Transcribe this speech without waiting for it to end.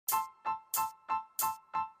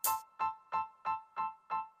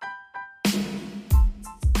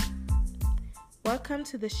Welcome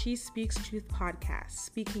to the She Speaks Truth podcast,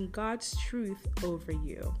 speaking God's truth over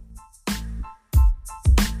you.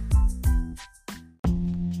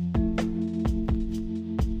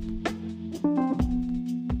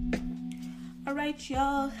 All right,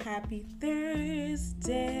 y'all. Happy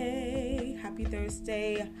Thursday. Happy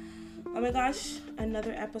Thursday. Oh my gosh,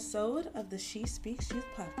 another episode of the She Speaks Truth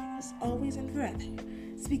podcast, always and forever,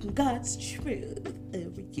 speaking God's truth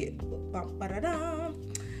over you.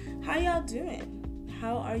 How y'all doing?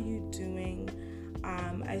 How are you doing?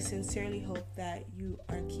 I sincerely hope that you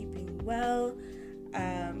are keeping well.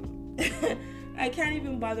 I can't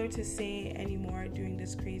even bother to say anymore during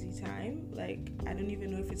this crazy time. Like, I don't even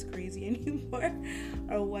know if it's crazy anymore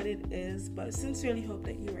or what it is, but sincerely hope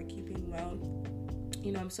that you are keeping well.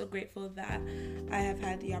 You know, I'm so grateful that I have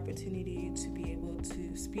had the opportunity to be able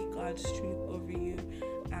to speak God's truth over you,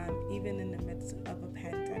 even in the midst of a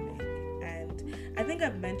pandemic. And I think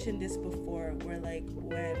I've mentioned this before, where like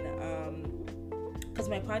when, because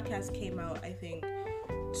my podcast came out, I think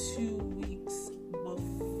 2 weeks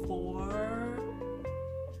before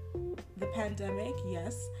the pandemic,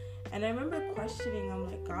 yes. And I remember questioning, I'm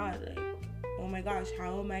like, God, like, oh my gosh,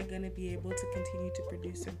 how am I going to be able to continue to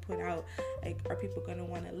produce and put out? Like, are people going to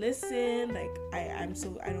want to listen? Like, I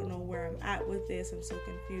don't know where I'm at with this. I'm so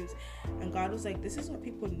confused. And God was like, this is what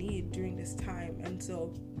people need during this time. And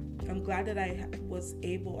so I'm glad that I was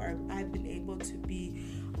able, or I've been able to be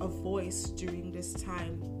a voice during this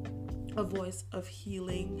time. A voice of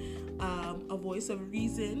healing, a voice of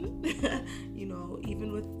reason. You know,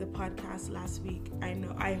 even with the podcast last week,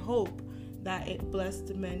 I hope that it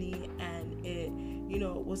blessed many and it, you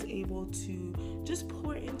know, was able to just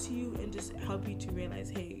pour into you and just help you to realize,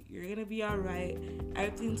 hey, you're gonna be all right.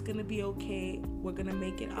 Everything's gonna be okay. We're gonna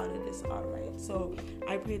make it out of this all right. So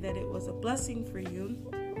I pray that it was a blessing for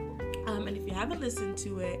you. And if you haven't listened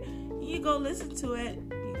to it, you go listen to it.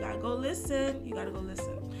 You gotta go listen.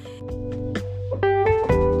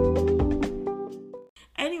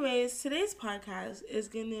 Anyways, today's podcast is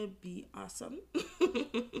gonna be awesome.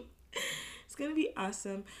 It's gonna be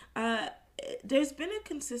awesome. There's been a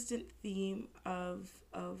consistent theme of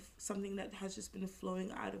something that has just been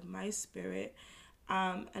flowing out of my spirit,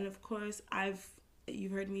 and of course,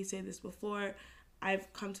 you've heard me say this before.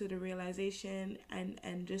 I've come to the realization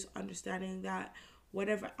and just understanding that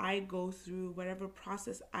whatever I go through, whatever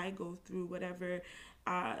process I go through, whatever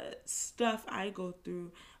stuff I go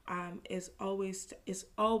through, is always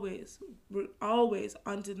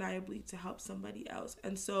undeniably to help somebody else.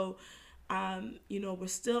 And so, you know, we're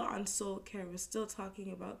still on soul care. We're still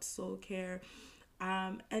talking about soul care,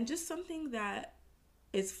 and just something that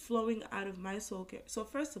is flowing out of my soul care. So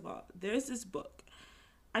first of all, there's this book.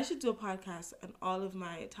 I should do a podcast on all of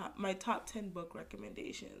my top 10 book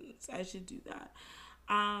recommendations. I should do that.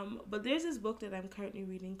 But there's this book that I'm currently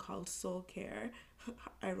reading called Soul Care.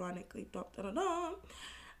 Ironically,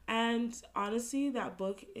 and honestly, that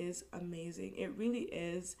book is amazing. It really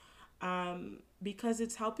is, because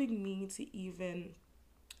it's helping me to even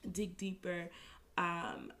dig deeper,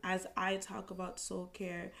 as I talk about soul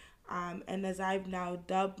care, and as I've now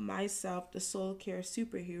dubbed myself the soul care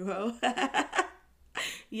superhero.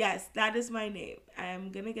 Yes, that is my name. I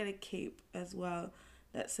am gonna get a cape as well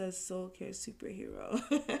that says soul care superhero.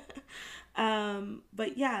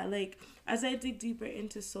 But yeah, like, as I dig deeper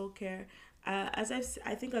into soul care, I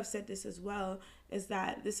think I've said this as well, is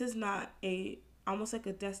that this is not almost like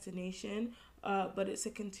a destination, but it's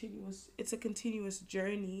a continuous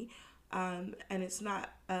journey, and it's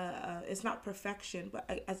not perfection, but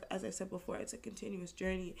as I said before, it's a continuous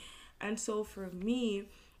journey. And so for me,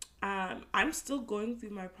 I'm still going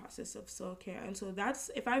through my process of soul care. And so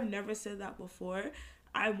if I've never said that before,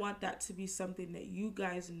 I want that to be something that you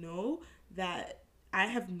guys know, that I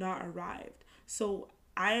have not arrived. So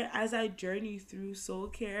as I journey through soul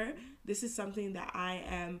care, this is something that I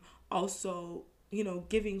am also, you know,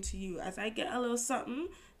 giving to you. As I get a little something,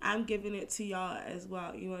 I'm giving it to y'all as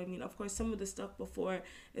well. You know what I mean? Of course, some of the stuff before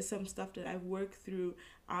is some stuff that I've worked through.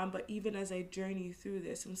 But even as I journey through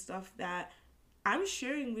this, some stuff that I'm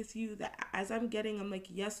sharing with you, that as I'm like,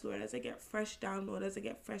 yes, Lord, as I get fresh download, as I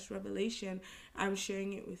get fresh revelation, I'm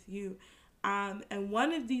sharing it with you. And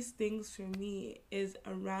one of these things for me is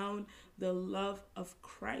around the love of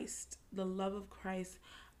Christ,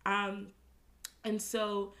 And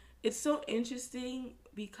so it's so interesting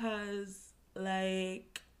because,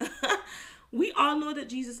 like, we all know that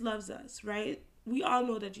Jesus loves us, right? We all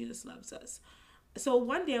know that Jesus loves us. So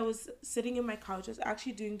one day I was sitting in my couch, I was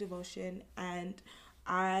actually doing devotion, and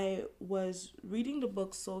I was reading the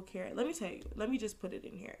book Soul Care. Let me tell you, let me just put it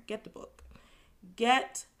in here. Get the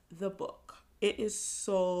book. It is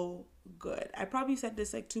so good. I probably said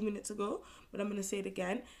this like 2 minutes ago, but I'm going to say it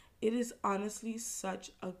again. It is honestly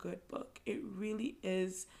such a good book. It really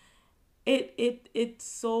is. It's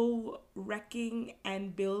so wrecking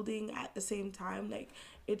and building at the same time. Like,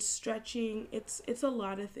 it's stretching. It's a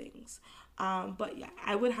lot of things. But yeah,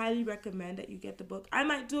 I would highly recommend that you get the book. I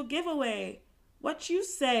might do a giveaway. What you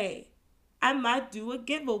say? I might do a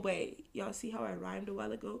giveaway. Y'all see how I rhymed a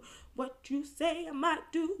while ago? What you say? I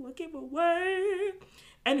might do a giveaway.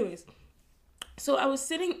 Anyways, so I was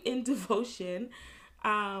sitting in devotion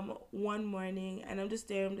one morning, and I'm just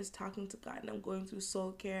there, I'm just talking to God, and I'm going through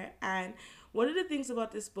soul care. And one of the things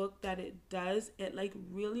about this book that it does, it like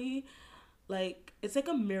really, like, it's like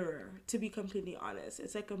a mirror, to be completely honest.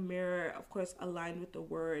 It's like a mirror, of course, aligned with the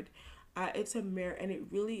word. It's a mirror, and it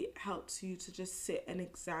really helps you to just sit and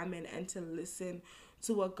examine and to listen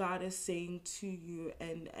to what God is saying to you,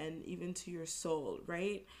 and even to your soul,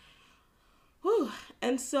 right? Whew.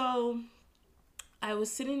 And so I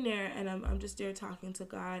was sitting there, and I'm just there talking to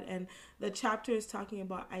God, and the chapter is talking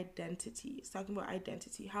about identity. It's talking about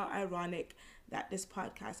identity. How ironic that this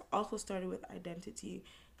podcast also started with identity,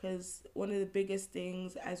 because one of the biggest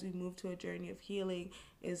things as we move to a journey of healing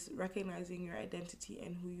is recognizing your identity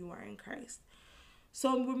and who you are in Christ.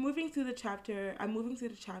 So we're moving through the chapter. I'm moving through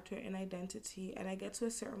the chapter in identity, and I get to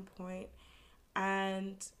a certain point,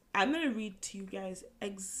 and I'm going to read to you guys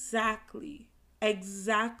exactly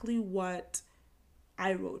what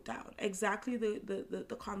I wrote down, exactly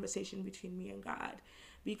the conversation between me and God.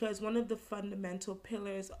 Because one of the fundamental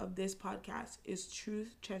pillars of this podcast is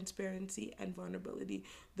truth, transparency, and vulnerability.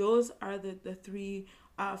 Those are the three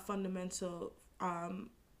fundamental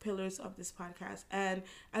pillars of this podcast. And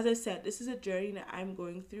as I said, this is a journey that I'm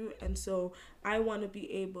going through, and so I want to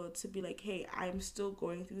be able to be like, hey, I'm still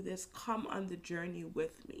going through this, come on the journey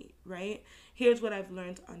with me, right? Here's what I've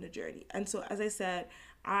learned on the journey. And so, as I said,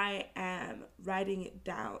 I am writing it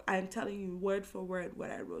down. I'm telling you word for word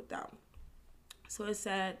what I wrote down. So I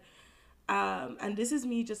said, and this is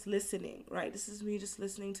me just listening, right? This is me just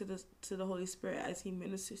listening to the Holy Spirit as He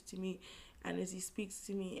ministers to me and as He speaks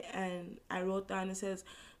to me. And I wrote down, it says,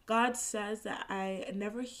 God says that I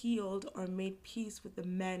never healed or made peace with the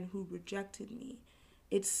men who rejected me.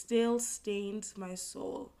 It still stains my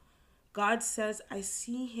soul. God says I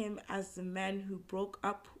see him as the man who broke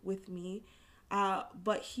up with me,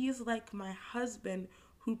 but he is like my husband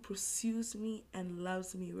who pursues me and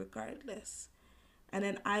loves me regardless. And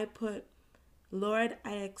then I put, Lord,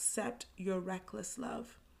 I accept your reckless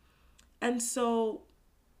love. And so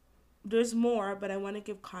there's more, but I want to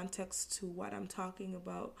give context to what I'm talking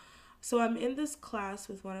about. So I'm in this class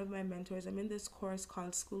with one of my mentors. I'm in this course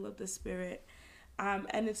called School of the Spirit,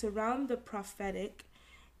 and it's around the prophetic,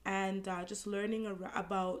 and just learning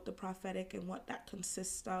about the prophetic and what that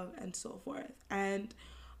consists of and so forth. And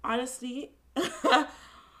honestly,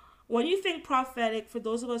 when you think prophetic, for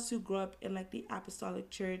those of us who grew up in like the apostolic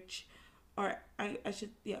church, or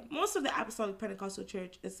most of the apostolic Pentecostal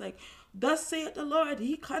church, it's like, thus saith the Lord,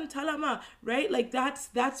 he can't tell him, right? Like that's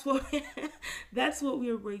what that's what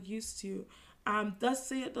we're used to. Thus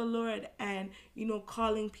saith the Lord, and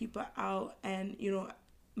calling people out, and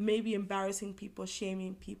maybe embarrassing people,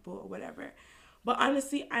 shaming people, or whatever. But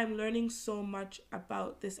honestly, I'm learning so much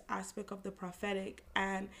about this aspect of the prophetic,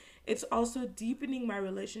 and it's also deepening my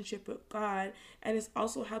relationship with God, and it's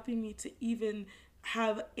also helping me to even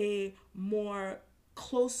have a more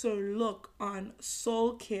closer look on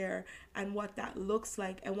soul care and what that looks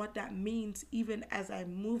like and what that means even as I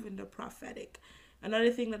move in the prophetic.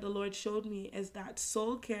 Another thing that the Lord showed me is that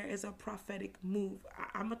soul care is a prophetic move.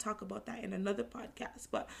 I'm going to talk about that in another podcast,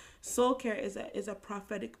 but soul care is a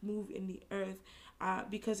prophetic move in the earth,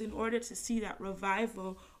 because in order to see that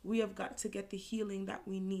revival, we have got to get the healing that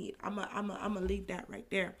we need. I'm going to leave that right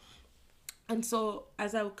there. And so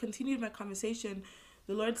as I continued my conversation,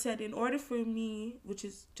 the Lord said, in order for me, which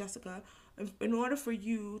is Jessica, in order for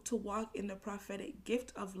you to walk in the prophetic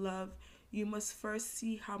gift of love, you must first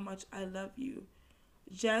see how much I love you.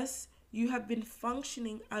 Jess, you have been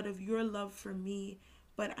functioning out of your love for me,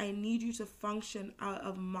 but I need you to function out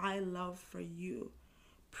of my love for you.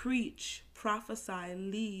 Preach, prophesy,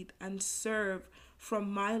 lead, and serve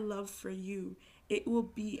from my love for you. It will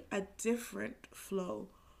be a different flow.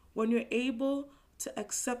 When you're able to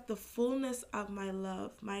accept the fullness of my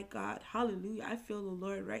love, my God, hallelujah, I feel the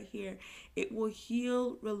Lord right here. It will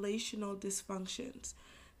heal relational dysfunctions.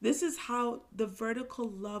 This is how the vertical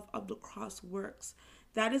love of the cross works.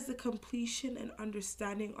 That is the completion and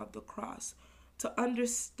understanding of the cross. To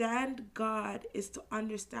understand God is to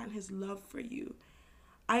understand his love for you.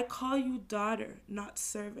 I call you daughter, not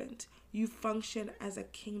servant. You function as a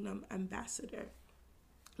kingdom ambassador.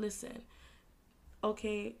 Listen,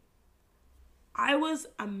 okay, I was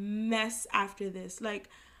a mess after this. Like,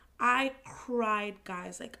 I cried,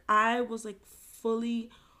 guys. Like, I was like fully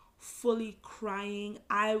crying.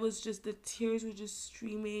 I was just, the tears were just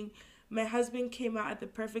streaming. My husband came out at the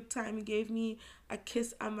perfect time. He gave me a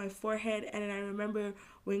kiss on my forehead. And then I remember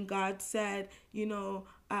when God said,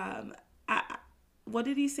 what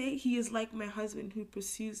did he say? He is like my husband who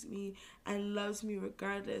pursues me and loves me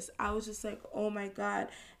regardless. I was just like, oh my God.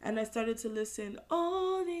 And I started to listen.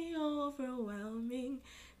 Oh, the overwhelming,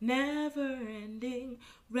 never ending,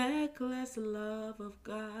 reckless love of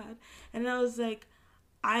God. And I was like,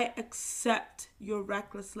 I accept your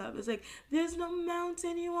reckless love. It's like, there's no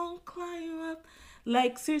mountain you won't climb up.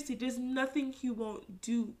 Like, seriously, there's nothing he won't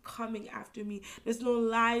do coming after me. There's no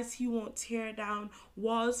lies he won't tear down,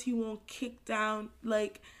 walls he won't kick down.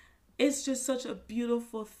 Like, it's just such a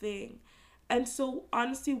beautiful thing. And so,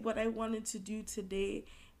 honestly, what I wanted to do today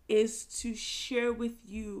is to share with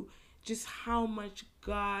you just how much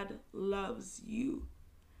God loves you,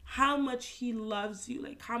 how much he loves you,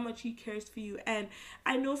 like how much he cares for you. And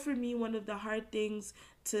I know for me, one of the hard things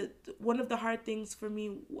for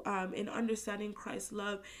me in understanding Christ's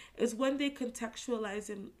love is when they contextualize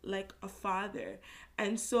him like a father.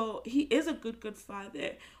 And so he is a good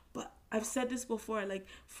father, but I've said this before, like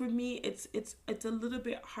for me it's a little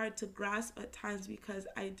bit hard to grasp at times because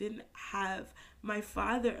I didn't have my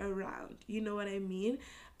father around, you know what I mean?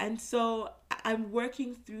 And so I'm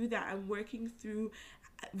working through that. I'm working through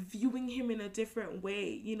viewing him in a different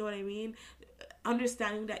way, you know what I mean?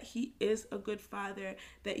 Understanding that he is a good father,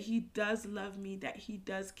 that he does love me, that he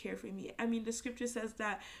does care for me. I mean, the scripture says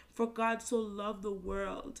that for God so loved the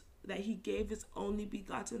world that he gave his only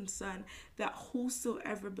begotten son, that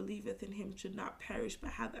whosoever believeth in him should not perish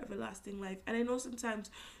but have everlasting life. And I know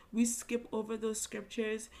sometimes we skip over those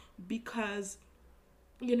scriptures because,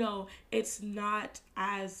 it's not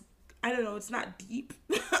as, I don't know, it's not deep.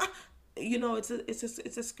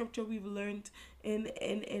 It's a scripture we've learned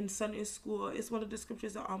in Sunday school. It's one of the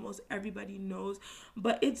scriptures that almost everybody knows,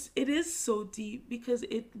 but it is so deep because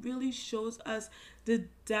it really shows us the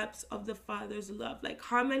depths of the Father's love. Like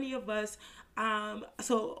how many of us,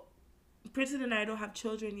 so Princeton and I don't have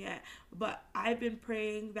children yet, but I've been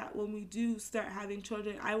praying that when we do start having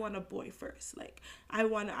children, I want a boy first. Like I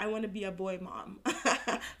want to be a boy mom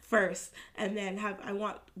first, and then I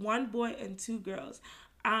want one boy and two girls.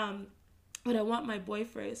 But I want my boy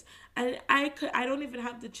first. And I don't even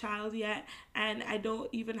have the child yet, and I don't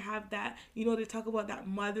even have that, they talk about that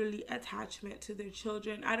motherly attachment to their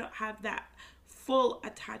children. I don't have that full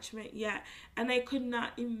attachment yet, and I could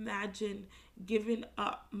not imagine giving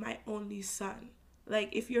up my only son. Like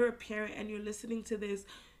if you're a parent and you're listening to this,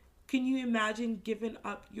 can you imagine giving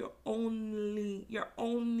up your only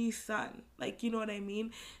son? Like, you know what I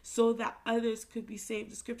mean? So that others could be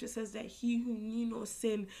saved. The scripture says that he who knew no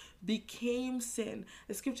sin became sin.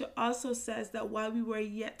 The scripture also says that while we were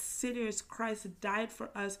yet sinners, Christ died for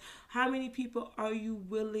us. How many people are you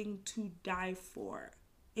willing to die for?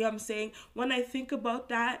 You know what I'm saying? When I think about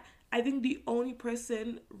that, I think the only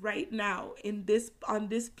person right now on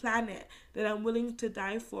this planet that I'm willing to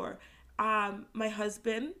die for, my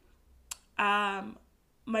husband,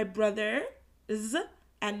 my brothers,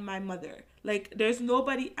 and my mother. Like there's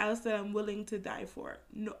nobody else that I'm willing to die for.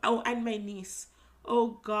 No. Oh, and my niece.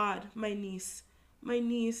 Oh God, my nieces.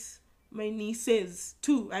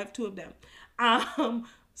 Two. I have two of them.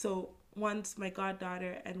 So one's my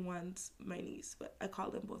goddaughter and one's my niece, but I call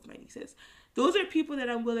them both my nieces. Those are people that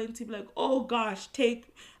I'm willing to be like, oh gosh,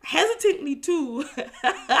 take hesitantly too.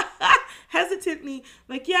 Hesitantly,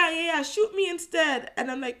 like, yeah, shoot me instead.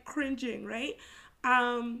 And I'm like cringing, right?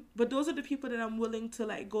 But those are the people that I'm willing to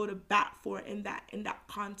like go to bat for in that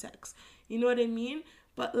context. You know what I mean?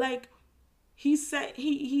 But like he said,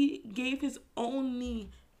 he gave his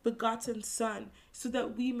only begotten son so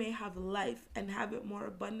that we may have life and have it more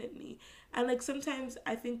abundantly. And like sometimes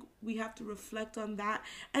I think we have to reflect on that.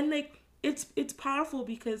 And like it's powerful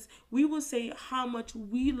because we will say how much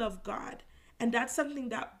we love God. And that's something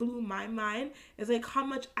that blew my mind, is like how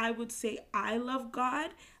much I would say I love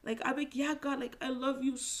God. Like I'm like, yeah, God, like I love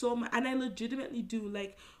you so much. And I legitimately do.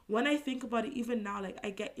 Like when I think about it, even now, like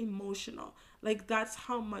I get emotional. Like that's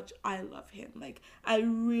how much I love him. Like I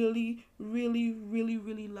really, really, really,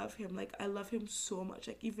 really love him. Like I love him so much.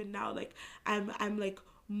 Like even now, like I'm like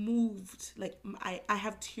moved. Like I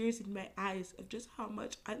have tears in my eyes of just how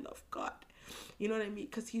much I love God. You know what I mean?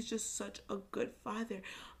 Because he's just such a good father.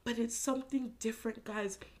 But it's something different,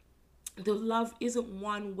 guys. The love isn't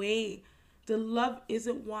one way. the love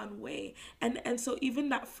isn't one way. And so even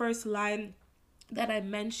that first line that I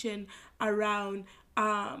mentioned around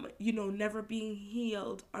never being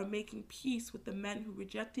healed or making peace with the men who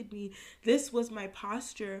rejected me, this was my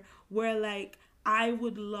posture where like I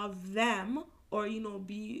would love them, or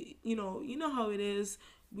be, you know how it is,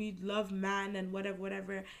 we love man and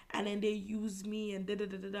whatever, and then they use me and da da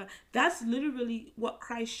da da da. That's literally what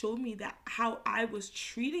Christ showed me, that how I was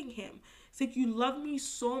treating him. It's like, you love me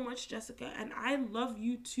so much, Jessica, and I love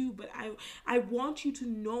you too, but I want you to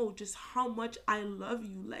know just how much I love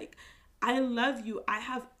you. Like, I love you. I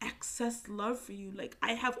have excess love for you. Like,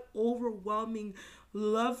 I have overwhelming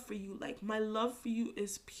love for you. Like, my love for you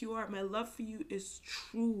is pure. My love for you is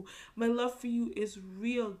true. My love for you is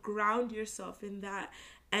real. Ground yourself in that.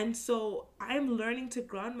 And so I'm learning to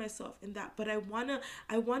ground myself in that. But I wanna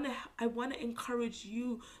encourage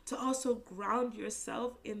you to also ground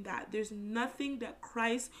yourself in that. There's nothing that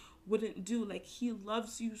Christ wouldn't do. Like, he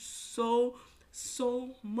loves you so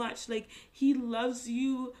much. Like, he loves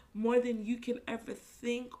you more than you can ever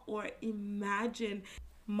think or imagine.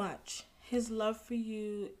 Much. His love for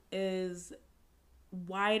you is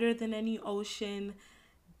wider than any ocean,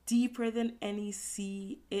 deeper than any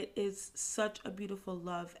sea. It is such a beautiful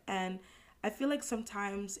love. And I feel like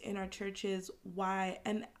sometimes in our churches,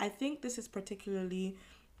 and I think this is particularly,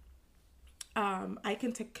 I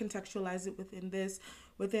can contextualize it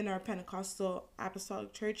within our Pentecostal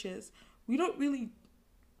apostolic churches, we don't really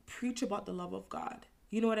preach about the love of God.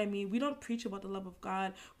 You know what I mean? We don't preach about the love of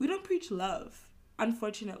God. We don't preach love.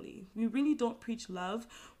 Unfortunately, we really don't preach love.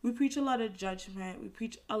 We preach a lot of judgment. We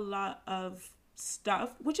preach a lot of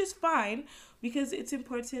stuff, which is fine, because it's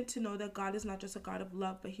important to know that God is not just a God of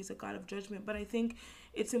love, but he's a God of judgment. But I think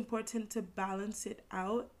it's important to balance it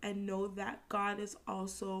out and know that God is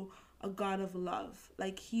also a God of love.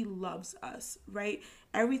 Like, he loves us, right?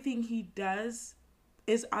 Everything he does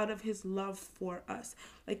is out of his love for us.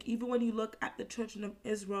 Like, even when you look at the children of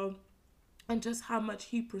Israel and just how much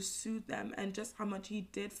he pursued them and just how much he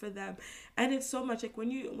did for them, and it's so much like when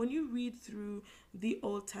you read through the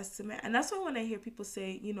Old Testament. And that's why when I hear people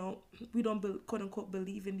say, we don't quote unquote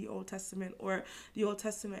believe in the Old Testament, or the Old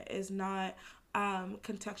Testament is not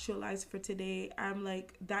contextualized for today, I'm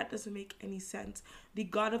like, that doesn't make any sense. The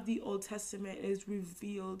God of the Old Testament is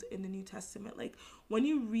revealed in the New Testament. Like, when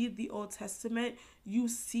you read the Old Testament, you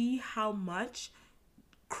see how much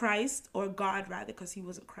Christ, or God rather, because he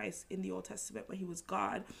wasn't Christ in the Old Testament, but he was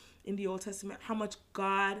God in the Old Testament, how much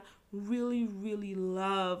God really, really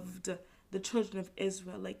loved the children of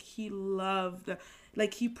Israel. Like, he loved,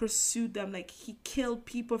 like, he pursued them, like, he killed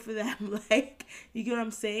people for them. Like, you get what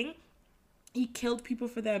I'm saying? He killed people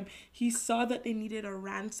for them. He saw that they needed a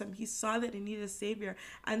ransom. He saw that they needed a savior.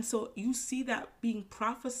 And so you see that being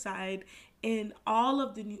prophesied in all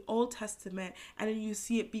of the Old Testament, and then you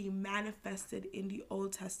see it being manifested in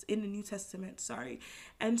the New Testament, sorry.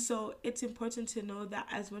 And so it's important to know that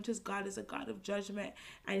as much as God is a God of judgment,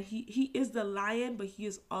 and he is the lion, but he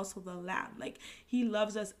is also the lamb. Like, he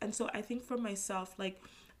loves us. And so I think for myself, like,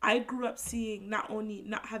 I grew up seeing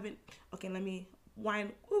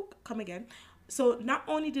come again. So not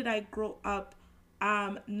only did I grow up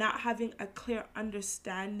not having a clear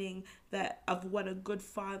understanding of what a good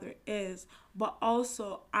father is, but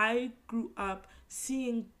also I grew up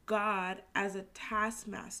seeing God as a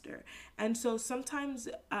taskmaster. And so sometimes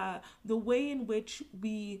the way in which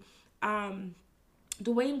we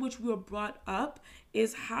were brought up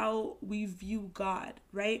is how we view God,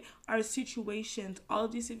 right? Our situations, all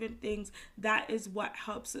of these different things, that is what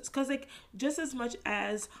helps us. Because, like, just as much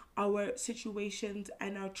as our situations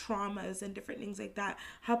and our traumas and different things like that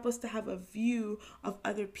help us to have a view of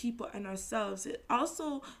other people and ourselves, it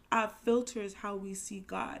also filters how we see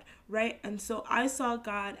God, right? And so I saw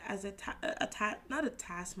God as not a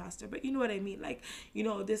taskmaster, but you know what I mean? Like,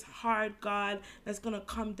 this hard God that's going to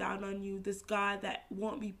come down on you, this God that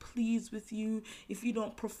won't be pleased with you if you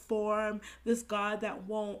don't perform, this God that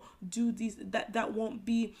won't do these, that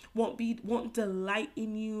won't delight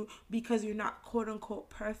in you because you're not quote unquote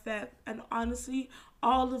perfect. And honestly,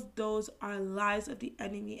 all of those are lies of the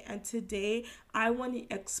enemy. And today I want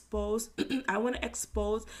to expose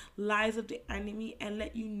lies of the enemy and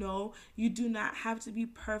let you know, you do not have to be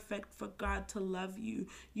perfect for God to love you.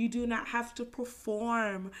 You do not have to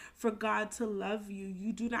perform for God to love you.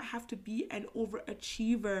 You do not have to be an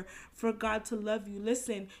overachiever for God to love you.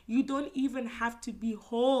 Listen, you don't even have to be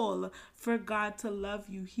whole for God to love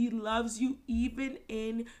you. He loves you even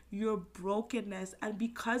in your brokenness. And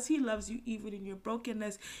because he loves you even in your brokenness,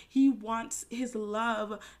 he wants his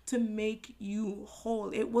love to make you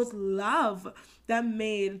whole. It was love that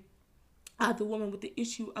made the woman with the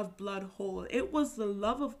issue of blood whole. It was the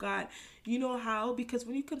love of God. You know how? Because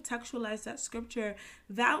when you contextualize that scripture,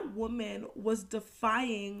 that woman was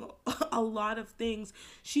defying a lot of things.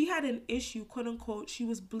 She had an issue, quote unquote. She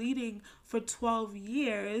was bleeding for 12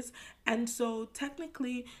 years. And so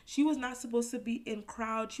technically, she was not supposed to be in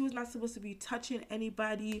crowd. She was not supposed to be touching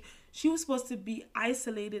anybody. She was supposed to be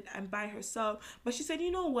isolated and by herself. But she said,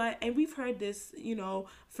 you know what? And we've heard this,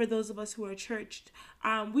 for those of us who are churched,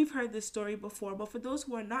 we've heard this story before. But for those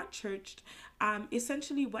who are not churched,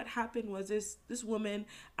 essentially what happened was this woman,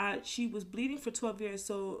 she was bleeding for 12 years.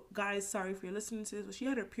 So guys, sorry if you're listening to this, but she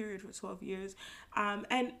had her period for 12 years.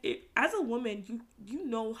 And as a woman, you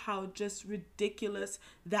know how just ridiculous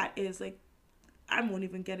that is. Like, I won't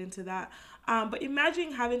even get into that. But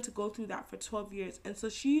imagine having to go through that for 12 years. And so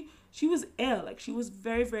she was ill. Like, she was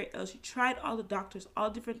very, very ill. She tried all the doctors, all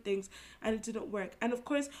different things, and it didn't work. And of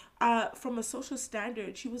course, from a social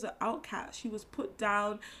standard, she was an outcast. She was put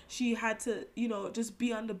down. She had to, just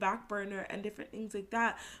be on the back burner and different things like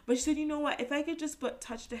that. But she said, you know what? If I could just but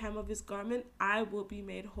touch the hem of his garment, I will be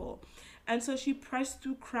made whole. And so she pressed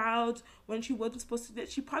through crowds when she wasn't supposed to.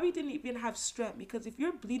 She probably didn't even have strength, because if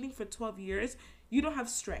you're bleeding for 12 years, you don't have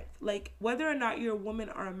strength. Like, whether or not you're a woman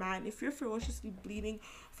or a man, if you're ferociously bleeding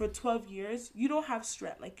for 12 years, you don't have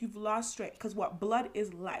strength. Like, you've lost strength, because blood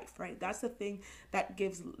is life, right? That's the thing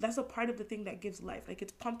that's a part of the thing that gives life. Like,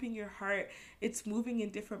 it's pumping your heart, it's moving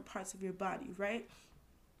in different parts of your body, right?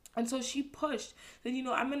 And so she pushed, that,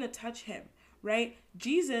 I'm going to touch him, right?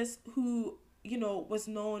 Jesus, who was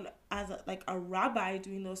known as a rabbi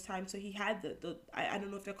during those times. So he had I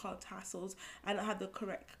don't know if they're called tassels. I don't have the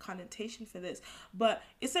correct connotation for this. But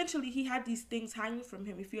essentially, he had these things hanging from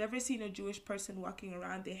him. If you ever seen a Jewish person walking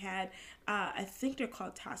around, they had, I think they're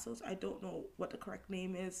called tassels. I don't know what the correct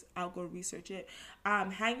name is. I'll go research it.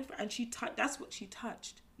 Hanging, and that's what she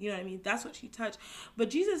touched. You know what I mean? That's what she touched.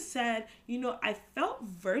 But Jesus said, I felt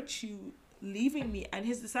virtue leaving me. And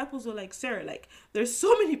his disciples were like, sir, like, there's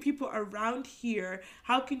so many people around here,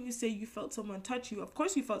 how can you say you felt someone touch you? Of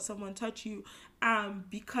course you felt someone touch you,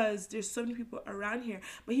 because there's so many people around here.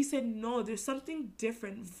 But he said, no, there's something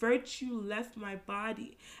different. Virtue left my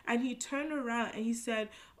body. And he turned around and he said,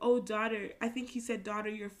 oh, daughter, I think he said, daughter,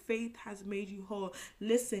 your faith has made you whole.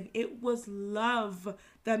 Listen, it was love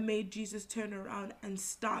that made Jesus turn around and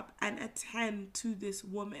stop and attend to this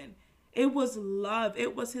woman. It was love.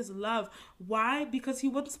 It was his love. Why? Because he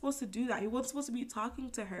wasn't supposed to do that. He wasn't supposed to be talking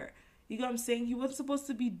to her. You know what I'm saying? He wasn't supposed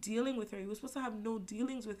to be dealing with her. He was supposed to have no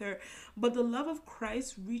dealings with her. But the love of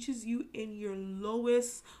Christ reaches you in your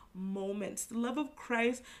lowest moments. The love of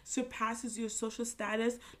Christ surpasses your social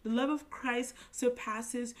status. The love of Christ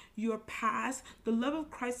surpasses your past. The love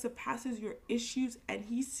of Christ surpasses your issues, and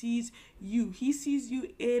he sees you. He sees you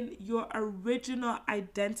in your original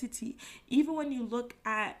identity. Even when you look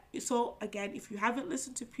at, so again, if you haven't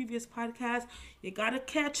listened to previous podcasts, you gotta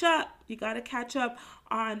catch up. You gotta catch up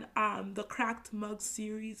on the Cracked Mug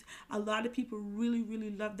series. A lot of people really, really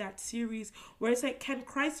love that series, where it's like, can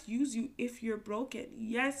Christ use you if you're broken?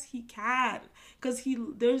 Yes, he can, because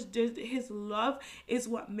there's his love is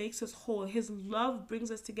what makes us whole. His love brings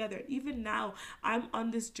us together. Even now, I'm on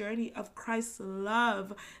this journey of Christ's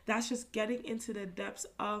love that's just getting into the depths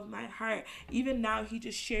of my heart. Even now, he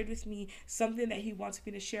just shared with me something that he wants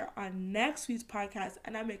me to share on next week's podcast,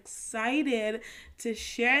 and I'm excited to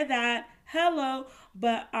share that. Hello.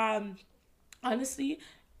 But honestly,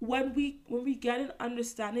 when we get an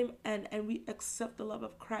understanding and we accept the love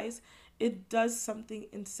of Christ, it does something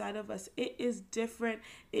inside of us. It is different.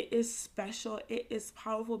 It is special. It is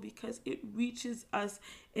powerful, because it reaches us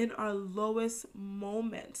in our lowest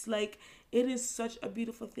moments. Like, it is such a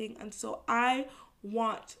beautiful thing. And so I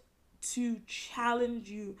want to challenge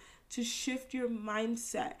you to shift your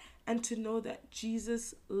mindset and to know that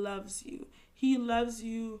Jesus loves you. He loves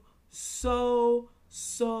you so,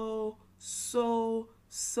 so, so,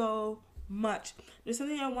 so much. There's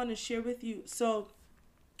something I want to share with you. So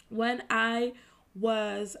when I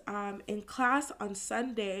was in class on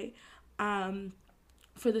Sunday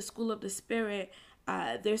for the School of the Spirit,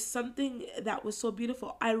 there's something that was so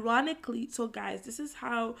beautiful. Ironically, so guys, this is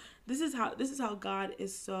how God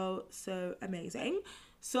is so amazing.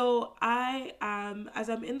 So I as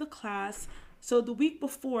I'm in the class, so the week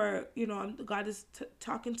before, God is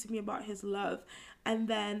talking to me about his love, and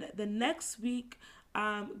then the next week,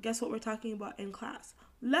 guess what we're talking about in class?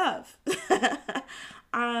 Love.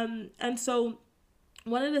 And so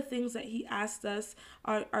one of the things that he asked us,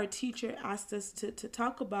 our teacher asked us to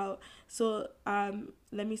talk about, so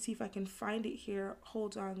let me see if I can find it here.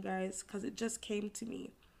 Hold on, guys, because it just came to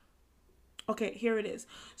me. Okay, here it is.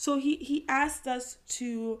 So he asked us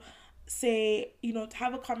to say, to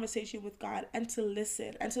have a conversation with God and to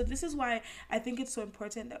listen. And so this is why I think it's so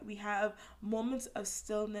important that we have moments of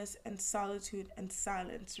stillness and solitude and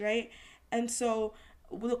silence, right? And so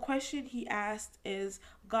the question he asked is,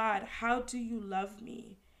 God, how do you love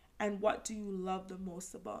me? And what do you love the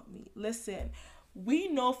most about me? Listen, we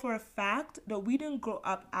know for a fact that we didn't grow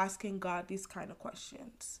up asking God these kind of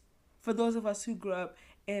questions. For those of us who grew up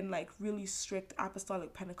in like really strict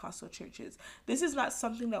apostolic Pentecostal churches, this is not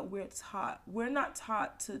something that we're taught. We're not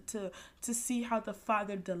taught to see how the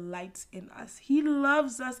Father delights in us. He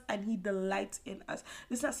loves us and he delights in us.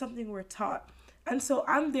 This is not something we're taught. And so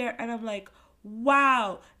I'm there and I'm like,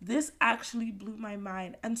 wow, this actually blew my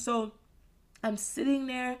mind. And so I'm sitting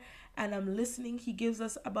there and I'm listening. He gives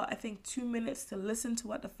us about, I think, 2 minutes to listen to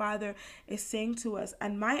what the Father is saying to us.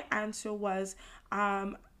 And my answer was,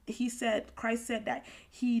 Christ said that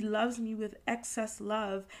he loves me with excess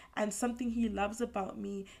love, and something he loves about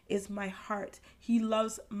me is my heart. He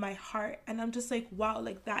loves my heart. And I'm just like, wow,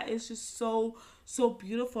 like that is just so, so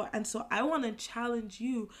beautiful. And so I want to challenge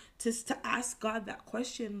you to ask God that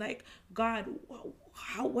question, like, God,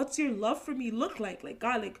 what's your love for me look like? Like,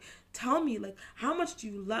 God, like, tell me, like, how much do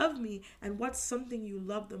you love me, and what's something you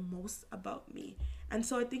love the most about me? And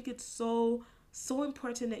so I think it's so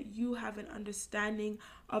important that you have an understanding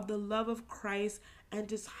of the love of Christ and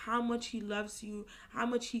just how much he loves you, how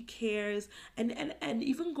much he cares. And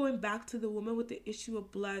even going back to the woman with the issue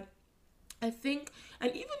of blood, I think, and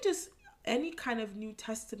even just any kind of New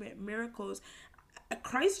Testament miracles,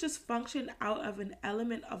 Christ just functioned out of an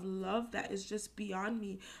element of love that is just beyond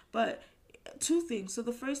me. But two things. So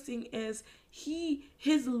the first thing is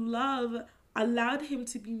his love allowed him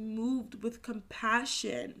to be moved with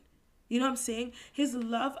compassion. You know what I'm saying? His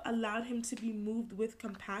love allowed him to be moved with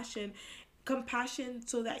compassion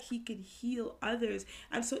so that he could heal others.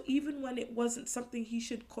 And so even when it wasn't something he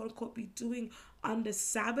should quote unquote be doing on the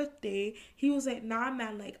Sabbath day, he was like, nah,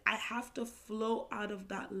 man, like I have to flow out of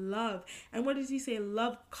that love. And what does he say?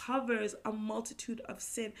 Love covers a multitude of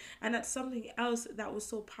sin. And that's something else that was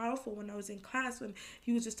so powerful when I was in class, when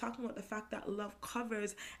he was just talking about the fact that love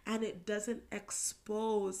covers and it doesn't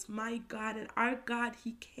expose. My God, and our God,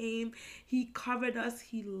 he came, he covered us,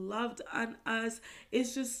 he loved on us.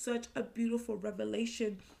 It's just such a beautiful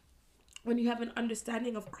revelation when you have an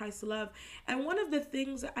understanding of Christ's love. And one of the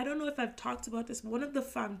things, I don't know if I've talked about this, one of the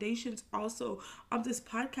foundations also of this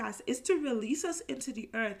podcast is to release us into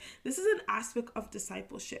the earth. This is an aspect of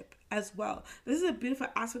discipleship as well. This is a beautiful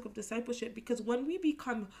aspect of discipleship, because when we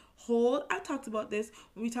become whole, I talked about this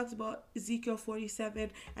when we talked about Ezekiel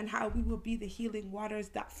 47 and how we will be the healing waters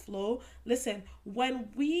that flow. Listen, when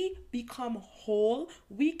we become whole,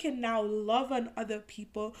 we can now love on other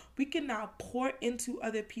people. We can now pour into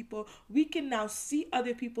other people. We can now see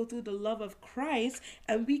other people through the love of Christ,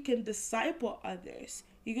 and we can disciple others.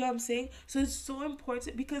 You get what I'm saying? So it's so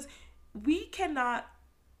important, because we cannot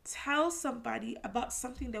tell somebody about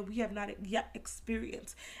something that we have not yet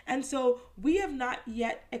experienced. And so we have not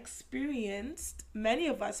yet experienced, many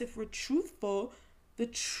of us, if we're truthful, the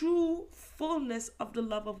true fullness of the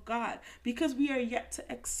love of God, because we are yet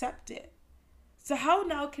to accept it. So how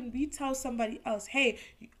now can we tell somebody else, hey,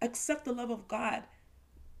 accept the love of God,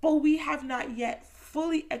 but we have not yet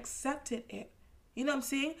fully accepted it? You know what I'm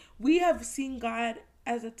saying? We have seen God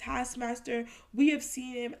as a taskmaster. We have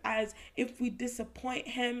seen him as, if we disappoint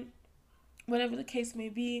him, whatever the case may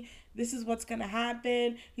be, this is what's going to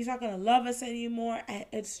happen. He's not going to love us anymore. And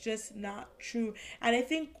it's just not true. And I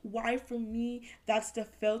think why, for me, that's the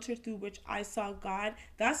filter through which I saw God.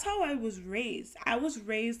 That's how I was raised. I was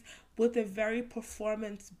raised with a very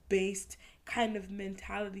performance-based kind of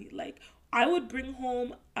mentality. Like, I would bring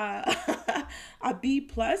home a B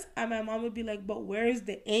plus, and my mom would be like, but where is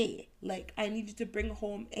the A? Like, I need you to bring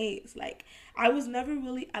home A's. Like, I was never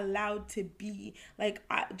really allowed to be, like,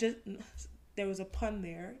 there was a pun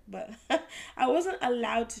there, but I wasn't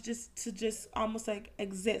allowed to just almost like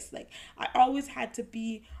exist. Like, I always had to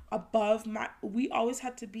be we always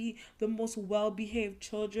had to be the most well-behaved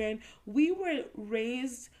children. We were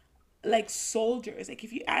raised like soldiers. Like,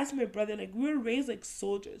 if you ask my brother, like, we were raised like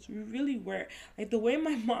soldiers. We really were. Like, the way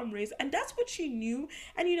my mom raised, and that's what she knew.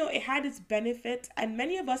 And it had its benefits. And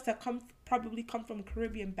many of us that probably come from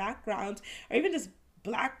Caribbean backgrounds, or even just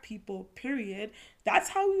Black people, period, that's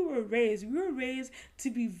how we were raised. We were raised to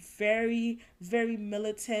be very, very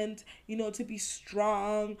militant, to be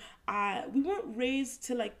strong. We weren't raised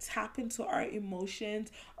to like tap into our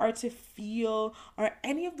emotions or to feel or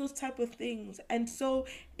any of those type of things. And so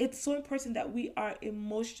it's so important that we are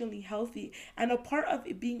emotionally healthy. And a part of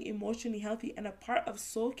it being emotionally healthy and a part of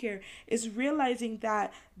soul care is realizing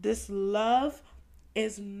that this love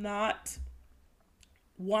is not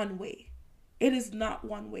one way. It is not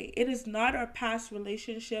one way. It is not our past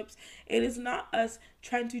relationships. It is not us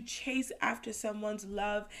trying to chase after someone's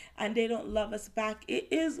love and they don't love us back. It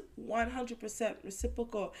is 100%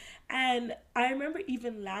 reciprocal. And I remember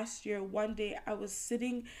even last year, one day I was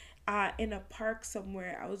sitting in a park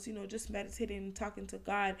somewhere. I was, just meditating and talking to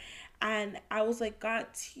God. And I was like, God,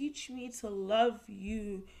 teach me to love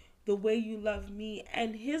you the way you love me.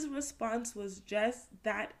 And his response was just,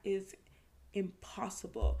 that is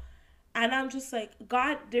impossible. And I'm just like,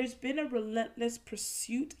 God, there's been a relentless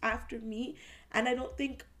pursuit after me. And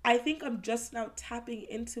I think I'm just now tapping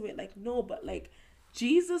into it. Like, no, but like,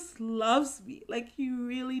 Jesus loves me. Like, he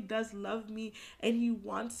really does love me. And he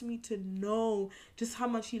wants me to know just how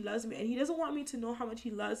much he loves me. And he doesn't want me to know how much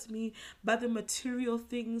he loves me by the material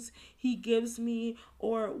things he gives me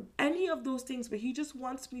or any of those things. But he just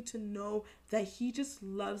wants me to know that he just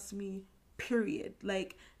loves me, period.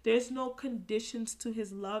 Like, there's no conditions to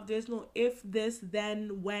his love. There's no if, this,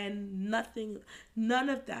 then, when, nothing, none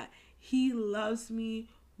of that. He loves me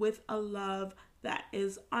with a love that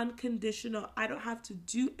is unconditional. I don't have to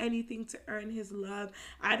do anything to earn his love.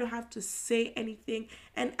 I don't have to say anything.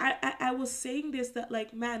 And I was saying this, that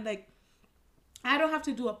like, man, like, I don't have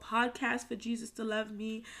to do a podcast for Jesus to love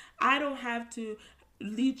me. I don't have to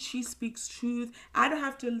lead She Speaks Truth. I don't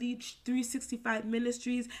have to lead 365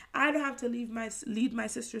 Ministries. I don't have to lead my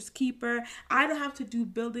sister's keeper. I don't have to do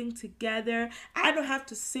Building Together. I don't have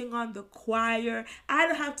to sing on the choir. I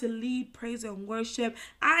don't have to lead praise and worship.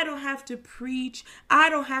 I don't have to preach. I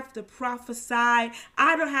don't have to prophesy.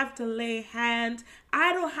 I don't have to lay hands.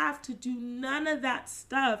 I don't have to do none of that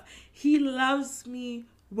stuff. He loves me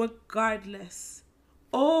regardless.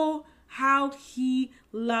 Oh, how he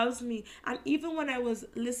loves me. And even when I was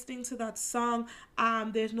listening to that song,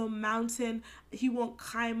 there's no mountain he won't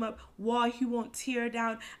climb up, wall he won't tear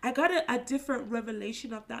down, I got a different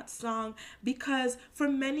revelation of that song, because for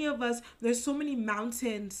many of us, there's so many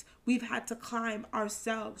mountains we've had to climb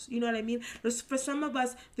ourselves. You know what I mean? For some of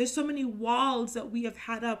us, there's so many walls that we have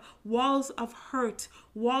had up, walls of hurt,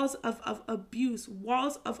 walls of abuse,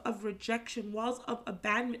 walls of rejection, walls of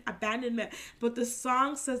abandonment. But the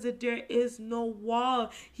song says that there is no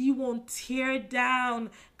wall he won't tear down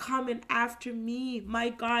coming after me. My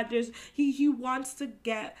God, he wants to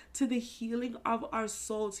get to the healing of our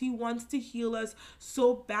souls. He wants to heal us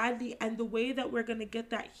so badly, and the way that we're going to get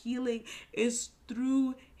that healing is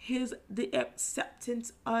through the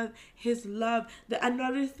acceptance of his love.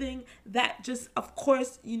 Another thing that just, of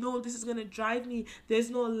course, this is gonna drive me. There's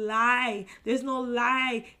no lie. He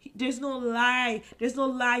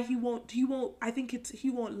won't. I think he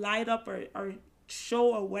won't light up or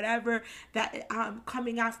show or whatever that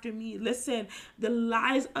coming after me. Listen, the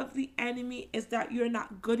lies of the enemy is that you're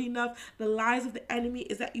not good enough. The lies of the enemy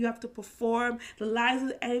is that you have to perform. The lies of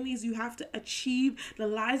the enemy is you have to achieve. The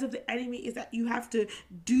lies of the enemy is that you have to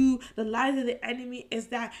do. The lies of the enemy is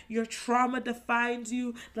that your trauma defines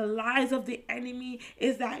you. The lies of the enemy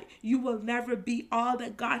is that you will never be all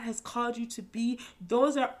that God has called you to be.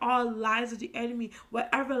 Those are all lies of the enemy.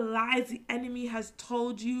 Whatever lies the enemy has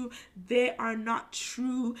told you, they are not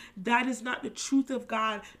true. That is not the truth of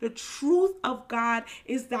God. The truth of God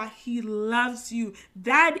is that he loves you.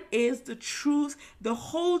 That is the truth, the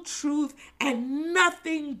whole truth, and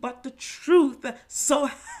nothing but the truth. So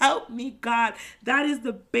help me, God. That is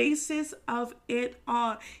the basis of it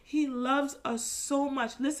all. He loves us so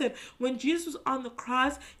much. Listen, when Jesus was on the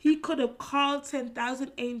cross, he could have called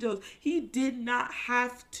 10,000 angels. He did not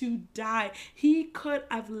have to die. He could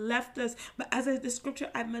have left us. But as the scripture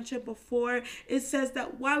I mentioned before, it says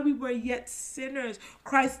that while we were yet sinners,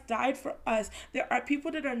 Christ died for us. There are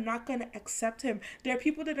people that are not going to accept him. There are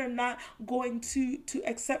people that are not going to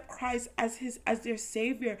accept Christ as their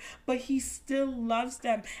savior, but he still loves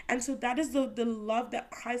them. And so that is the love that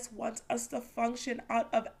Christ wants us to function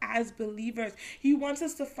out of as believers. He wants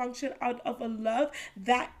us to function out of a love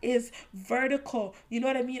that is vertical. You know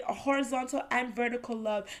what I mean? A horizontal and vertical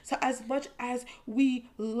love. So as much as we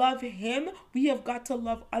love him, we have got to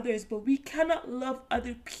love others, but we cannot love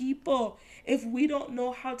other people if we don't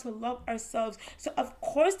know how to love ourselves. So of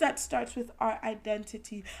course that starts with our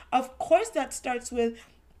identity. Of course that starts with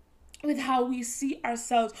how we see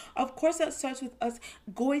ourselves. Of course that starts with us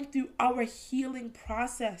going through our healing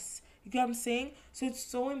process. You get what I'm saying? So it's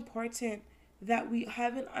so important that we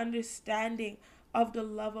have an understanding of the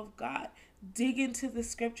love of God. Dig into the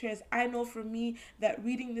scriptures. I know for me that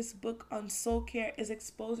reading this book on soul care is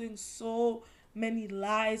exposing so many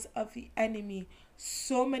lies of the enemy.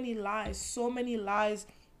 So many lies.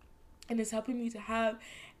 And it's helping me to have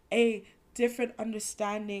a different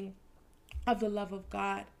understanding of the love of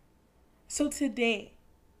God. So today,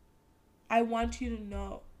 I want you to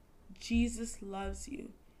know Jesus loves you.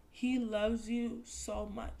 He loves you so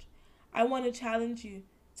much. I want to challenge you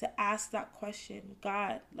to ask that question,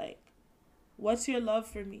 God, like, what's your love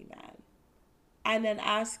for me, man? And then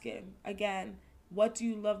ask him again, what do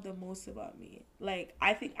you love the most about me? Like,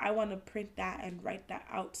 I think I want to print that and write that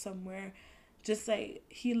out somewhere. Just like,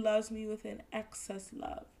 he loves me with an excess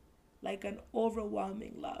love, like an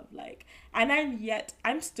overwhelming love. Like, and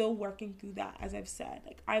I'm still working through that, as I've said.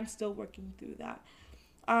 Like, I'm still working through that.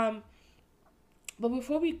 Um, but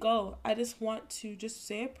before we go, I just want to just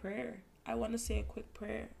say a prayer. I want to say a quick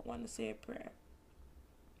prayer. I want to say a prayer.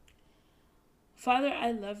 Father,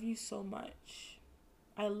 I love you so much.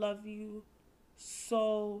 I love you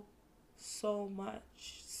so, so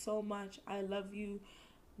much. So much. I love you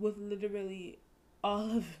with literally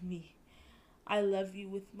all of me. I love you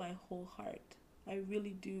with my whole heart. I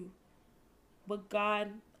really do. But God,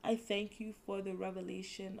 I thank you for the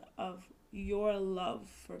revelation of your love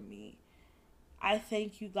for me. I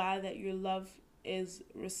thank you, God, that your love is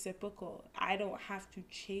reciprocal. I don't have to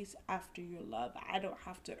chase after your love. I don't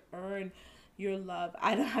have to earn your love.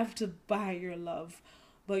 I don't have to buy your love.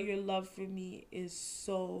 But your love for me is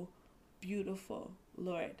so beautiful,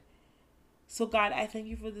 Lord. So, God, I thank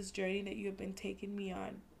you for this journey that you have been taking me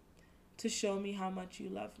on to show me how much you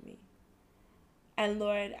love me. And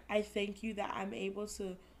Lord, I thank you that I'm able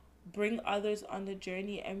to bring others on the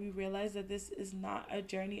journey, and we realize that this is not a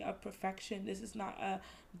journey of perfection. This is not a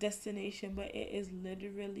destination, but it is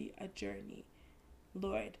literally a journey,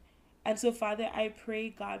 Lord. And so, Father, I pray,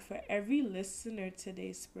 God, for every listener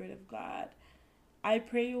today, Spirit of God. I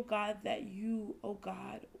pray, oh God, that you, oh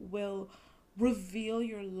God, will reveal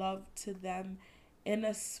your love to them in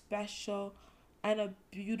a special and a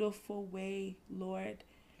beautiful way, Lord.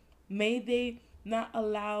 May they not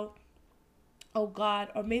allow, oh God,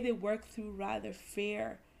 or may they work through rather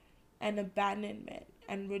fear and abandonment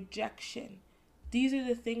and rejection. These are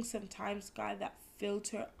the things sometimes, God, that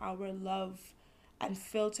filter our love and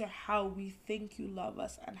filter how we think you love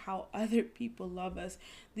us and how other people love us.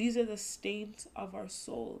 These are the stains of our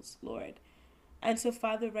souls, Lord. And so,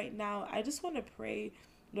 Father, right now, I just want to pray,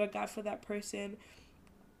 Lord God, for that person,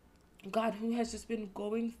 God, who has just been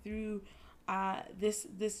going through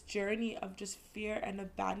this journey of just fear and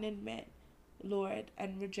abandonment, Lord,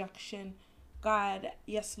 and rejection. God,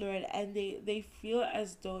 yes, Lord, and they feel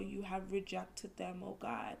as though you have rejected them, oh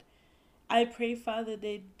God. I pray, Father,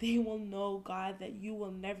 that they will know, God, that you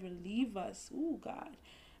will never leave us, ooh, God,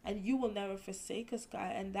 and you will never forsake us,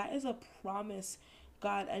 God, and that is a promise,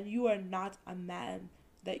 God, and you are not a man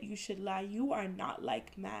that you should lie. You are not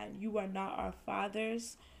like man. You are not our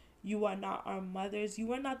fathers. You are not our mothers.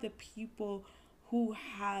 You are not the people who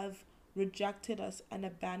have rejected us and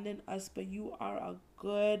abandoned us, but you are a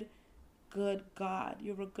good, good God.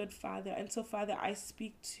 You're a good Father. And so, Father, I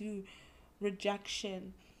speak to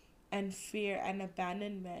rejection and fear and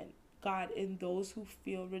abandonment, God, in those who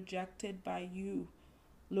feel rejected by you.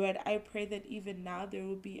 Lord, I pray that even now there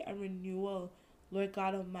will be a renewal, Lord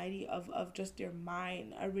God Almighty, of just their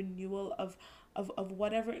mind, a renewal of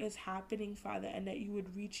whatever is happening, Father, and that you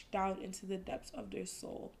would reach down into the depths of their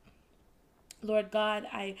soul. Lord God,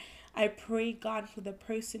 I pray, God, for the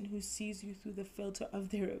person who sees you through the filter of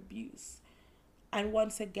their abuse. And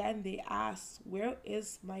once again, they ask, where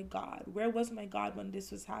is my God? Where was my God when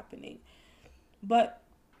this was happening? But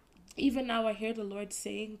even now, I hear the Lord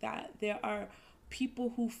saying that there are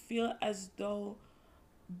people who feel as though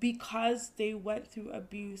because they went through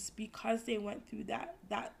abuse, because they went through that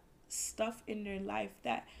stuff in their life,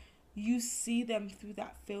 that you see them through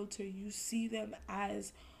that filter. You see them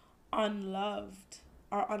as unloved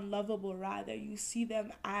or unlovable, rather. You see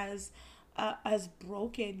them as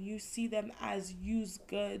broken. You see them as used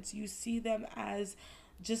goods. You see them as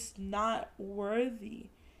just not worthy,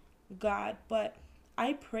 God. But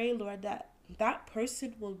I pray, Lord, that that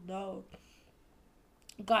person will know,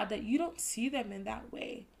 God, that you don't see them in that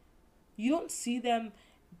way. You don't see them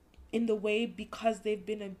in the way because they've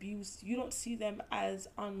been abused. You don't see them as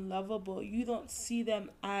unlovable. You don't see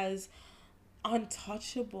them as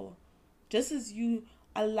untouchable. Just as you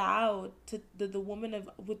allowed the woman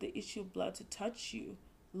with the issue of blood to touch you,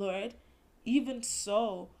 Lord, even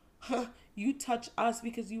so, you touch us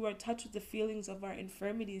because you are touched with the feelings of our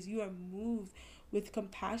infirmities. You are moved with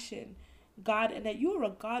compassion, God, and that you are a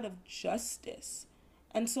God of justice.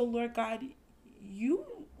 And so, Lord God, you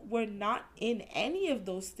were not in any of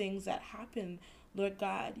those things that happened, Lord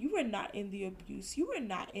God. You were not in the abuse. You were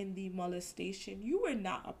not in the molestation. You were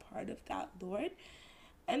not a part of that, Lord.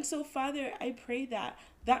 And so, Father, I pray that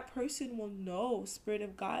that person will know, Spirit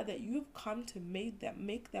of God, that you have come to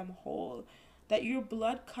make them whole. That your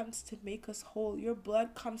blood comes to make us whole. Your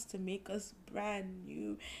blood comes to make us brand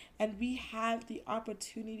new. And we have the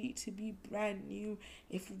opportunity to be brand new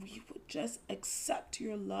if we would just accept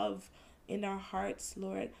your love in our hearts,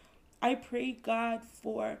 Lord. I pray, God,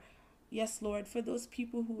 for, yes, Lord, for those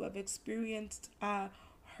people who have experienced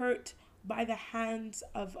hurt by the hands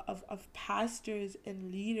of pastors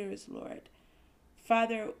and leaders, Lord.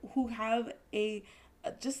 Father, who have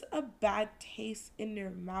just a bad taste in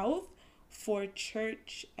their mouth for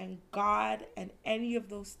church and God and any of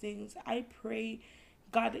those things. I pray,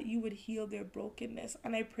 God, that you would heal their brokenness.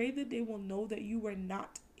 And I pray that they will know that you were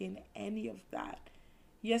not in any of that.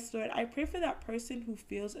 Yes, Lord, I pray for that person who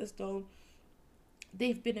feels as though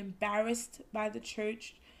they've been embarrassed by the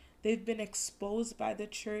church, they've been exposed by the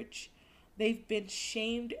church, they've been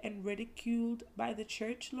shamed and ridiculed by the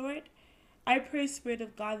church, Lord. I pray, Spirit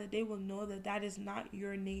of God, that they will know that that is not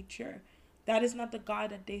your nature. That is not the God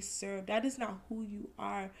that they serve. That is not who you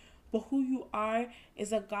are. But who you are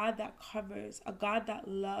is a God that covers, a God that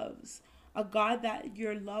loves, a God that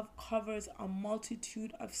your love covers a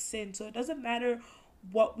multitude of sins. So it doesn't matter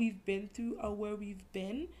what we've been through or where we've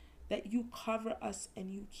been, that you cover us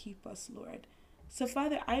and you keep us, Lord. So,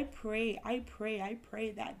 Father, I pray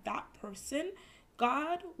that that person,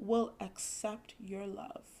 God, will accept your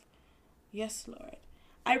love. Yes, Lord.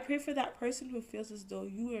 I pray for that person who feels as though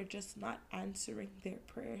you are just not answering their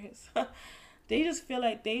prayers. They just feel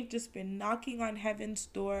like they've just been knocking on heaven's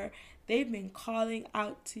door. They've been calling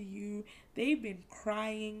out to you. They've been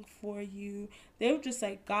crying for you. They were just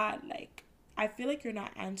like, God, like, I feel like you're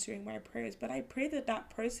not answering my prayers. But I pray that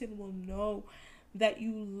that person will know that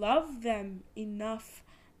you love them enough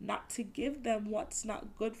not to give them what's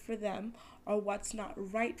not good for them or what's not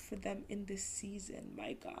right for them in this season,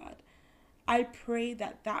 my God. I pray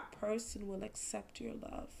that that person will accept your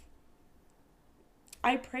love.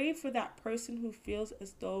 I pray for that person who feels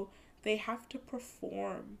as though they have to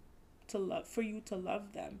perform to love, for you to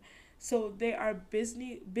love them. So they are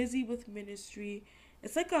busy with ministry.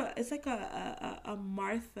 It's like a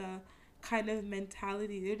Martha kind of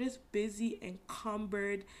mentality. They're just busy and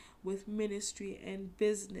cumbered with ministry and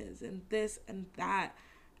business and this and that.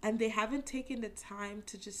 And they haven't taken the time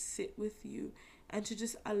to just sit with you and to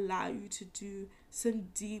just allow you to do some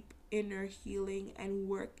deep inner healing and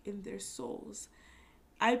work in their souls.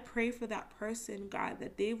 I pray for that person, God,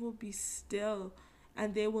 that they will be still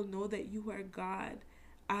and they will know that you are God,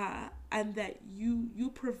 and that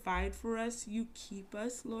you provide for us, you keep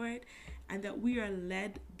us, Lord, and that we are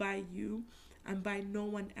led by you and by no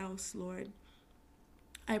one else, Lord.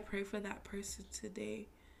 I pray for that person today,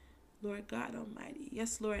 Lord God Almighty.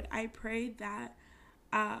 Yes, Lord, I pray that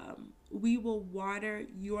we will water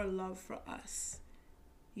your love for us.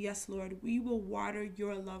 Yes, Lord, we will water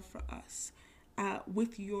your love for us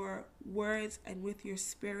with your words and with your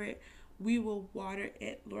spirit. We will water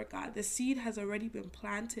it, Lord God. The seed has already been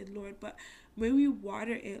planted, Lord, but may we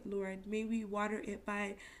water it, Lord. May we water it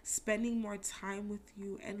by spending more time with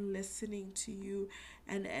you and listening to you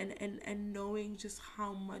and knowing just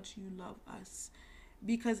how much you love us.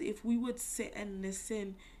 Because if we would sit and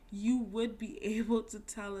listen, you would be able to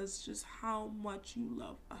tell us just how much you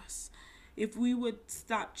love us. If we would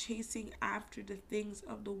stop chasing after the things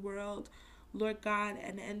of the world, Lord God,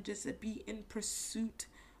 and just be in pursuit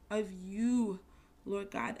of you,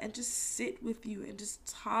 Lord God, and just sit with you and just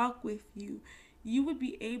talk with you, you would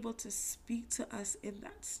be able to speak to us in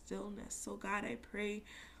that stillness. So God, I pray,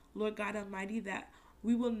 Lord God Almighty, that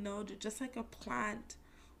we will know that just like a plant,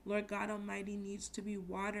 Lord God Almighty, needs to be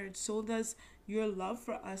watered, so does your love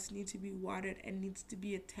for us need to be watered and needs to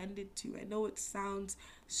be attended to. I know it sounds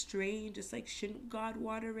strange. It's like, shouldn't God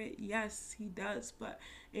water it? Yes, he does. But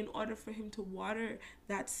in order for him to water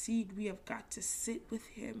that seed, we have got to sit with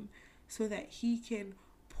him so that he can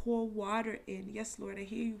pour water in. Yes, Lord, I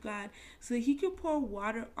hear you, God. So that he can pour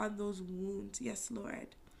water on those wounds. Yes,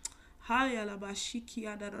 Lord. So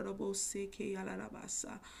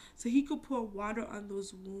he could pour water on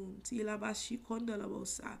those wounds.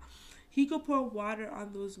 He could pour water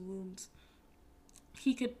on those wounds.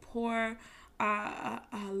 He could pour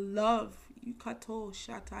love.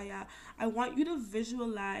 I want you to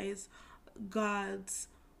visualize God's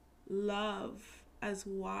love as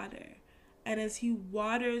water. And as he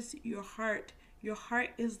waters your heart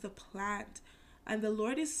is the plant. And the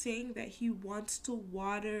Lord is saying that he wants to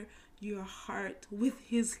water your heart with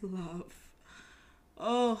his love.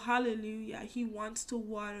 Oh, hallelujah. He wants to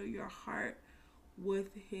water your heart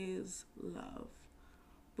with his love.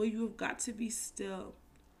 But you've got to be still.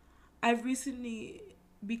 I've recently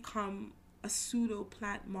become a pseudo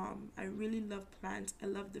plant mom. I really love plants. I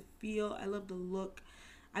love the feel. I love the look.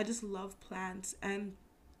 I just love plants. And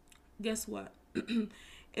guess what?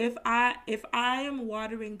 if I am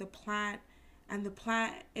watering the plant and the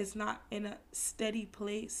plant is not in a steady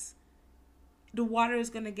place, the water is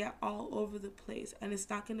going to get all over the place and it's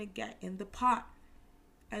not going to get in the pot.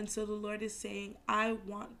 And so the Lord is saying, I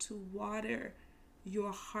want to water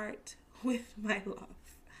your heart with my love.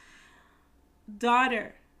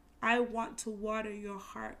 Daughter, I want to water your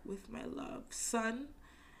heart with my love. Son,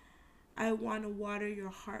 I want to water your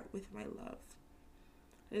heart with my love.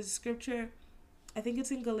 There's a scripture, I think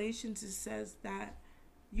it's in Galatians, it says that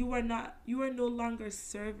you are no longer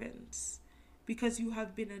servants because you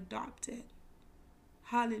have been adopted.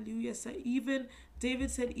 Hallelujah. So even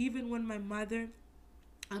David said, even when my mother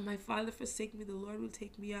and my father forsake me, the Lord will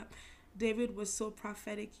take me up. David was so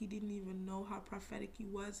prophetic, he didn't even know how prophetic he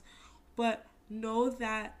was. But know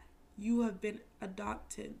that you have been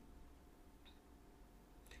adopted.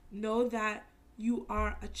 Know that you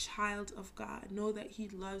are a child of God. Know that he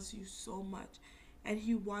loves you so much and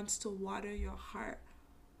he wants to water your heart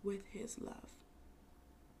with his love.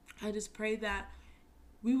 I just pray that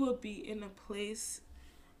we will be in a place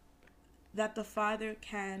that the Father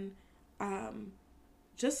can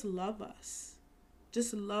just love us,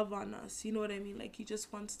 just love on us. You know what I mean? Like he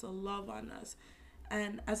just wants to love on us.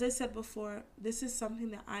 And as I said before, this is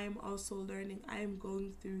something that I am also learning. I am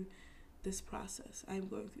going through this process.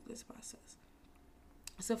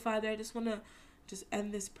 So Father, I just want to just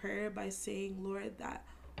end this prayer by saying, Lord, that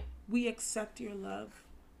we accept your love.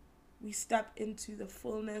 We step into the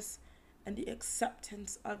fullness and the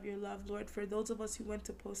acceptance of your love, Lord. For those of us who went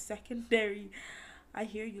to post-secondary, I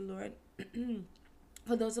hear you, Lord.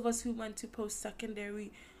 For those of us who went to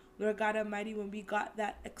post-secondary, Lord God Almighty, when we got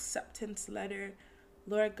that acceptance letter,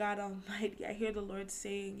 Lord God Almighty, I hear the Lord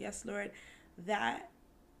saying, yes, Lord, that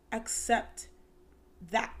accept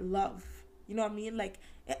that love. You know what I mean? Like,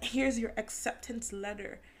 here's your acceptance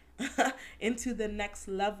letter into the next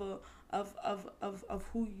level of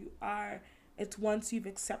who you are. It's once you've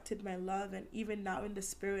accepted my love. And even now in the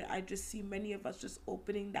spirit, I just see many of us just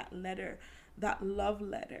opening that letter, that love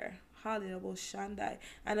letter. Hallelujah, Shandai.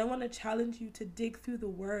 And I want to challenge you to dig through the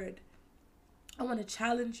word. I want to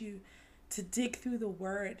challenge you to dig through the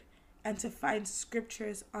word and to find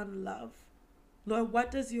scriptures on love. Lord,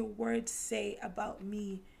 what does your word say about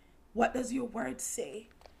me? What does your word say?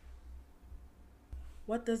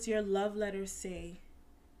 What does your love letter say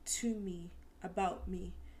to me, about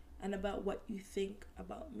me, and about what you think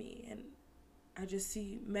about me? And I just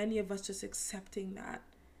see many of us just accepting that.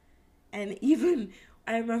 And even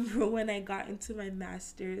I remember when I got into my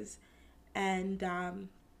master's and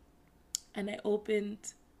I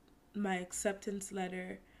opened my acceptance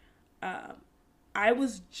letter, I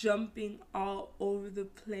was jumping all over the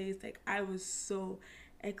place. Like, I was so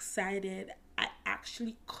excited. I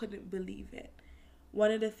actually couldn't believe it.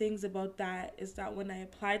 One of the things about that is that when I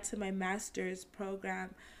applied to my master's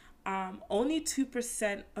program, only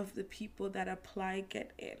 2% of the people that apply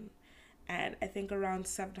get in. And I think around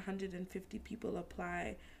 750 people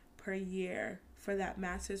apply per year for that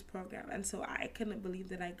master's program. And so I couldn't believe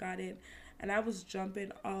that I got in. And I was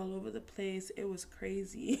jumping all over the place. It was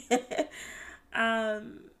crazy.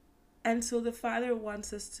 And so the Father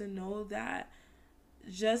wants us to know that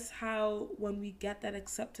just how when we get that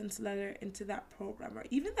acceptance letter into that program or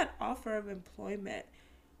even that offer of employment,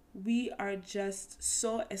 we are just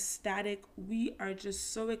so ecstatic. We are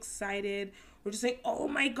just so excited. We're just like, oh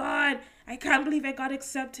my God, I can't believe I got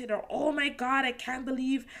accepted. Or, oh my God, I can't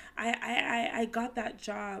believe I got that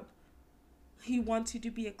job. He wants you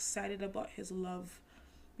to be excited about his love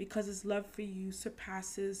because his love for you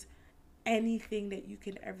surpasses anything that you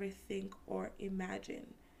can ever think or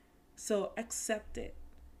imagine. So accept it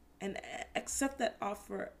and accept that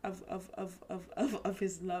offer of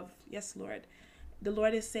his love. Yes, Lord. The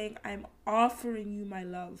Lord is saying, I'm offering you my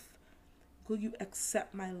love. Will you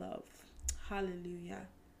accept my love? Hallelujah.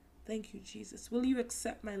 Thank you, Jesus. Will you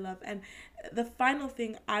accept my love? And the final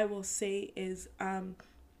thing I will say is,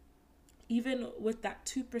 even with that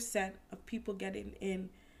 2% of people getting in,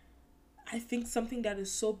 I think something that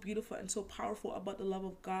is so beautiful and so powerful about the love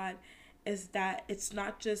of God is that it's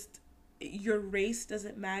not just your race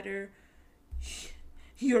doesn't matter,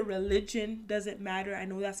 your religion doesn't matter. I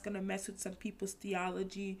know that's going to mess with some people's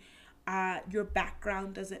theology. Your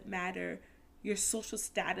background doesn't matter. Your social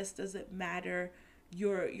status doesn't matter.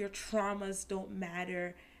 Your traumas don't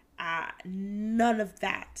matter. None of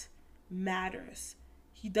that matters.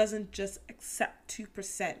 He doesn't just accept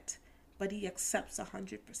 2%, but he accepts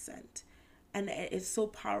 100%. And it's so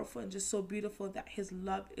powerful and just so beautiful that his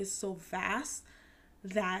love is so vast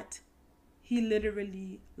that he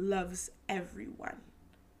literally loves everyone.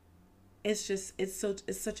 It's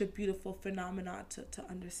such a beautiful phenomenon to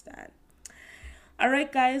understand. All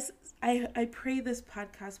right, guys, I pray this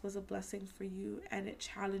podcast was a blessing for you and it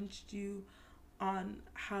challenged you on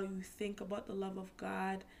how you think about the love of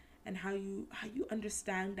God, and how you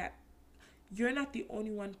understand that you're not the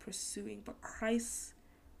only one pursuing, but Christ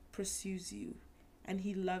pursues you, and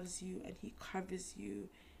he loves you, and he covers you,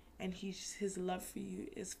 and his love for you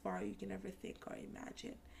is far you can ever think or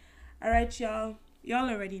imagine. All right, y'all. Y'all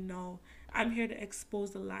already know I'm here to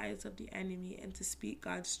expose the lies of the enemy and to speak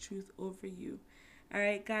God's truth over you. All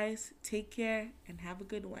right, guys, take care and have a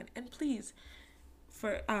good one. And please,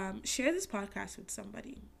 for share this podcast with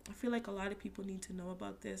somebody. I feel like a lot of people need to know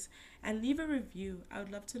about this, and leave a review. I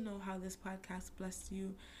would love to know how this podcast blessed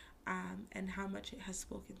you, and how much it has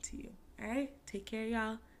spoken to you. All right, take care,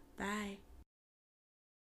 y'all. Bye.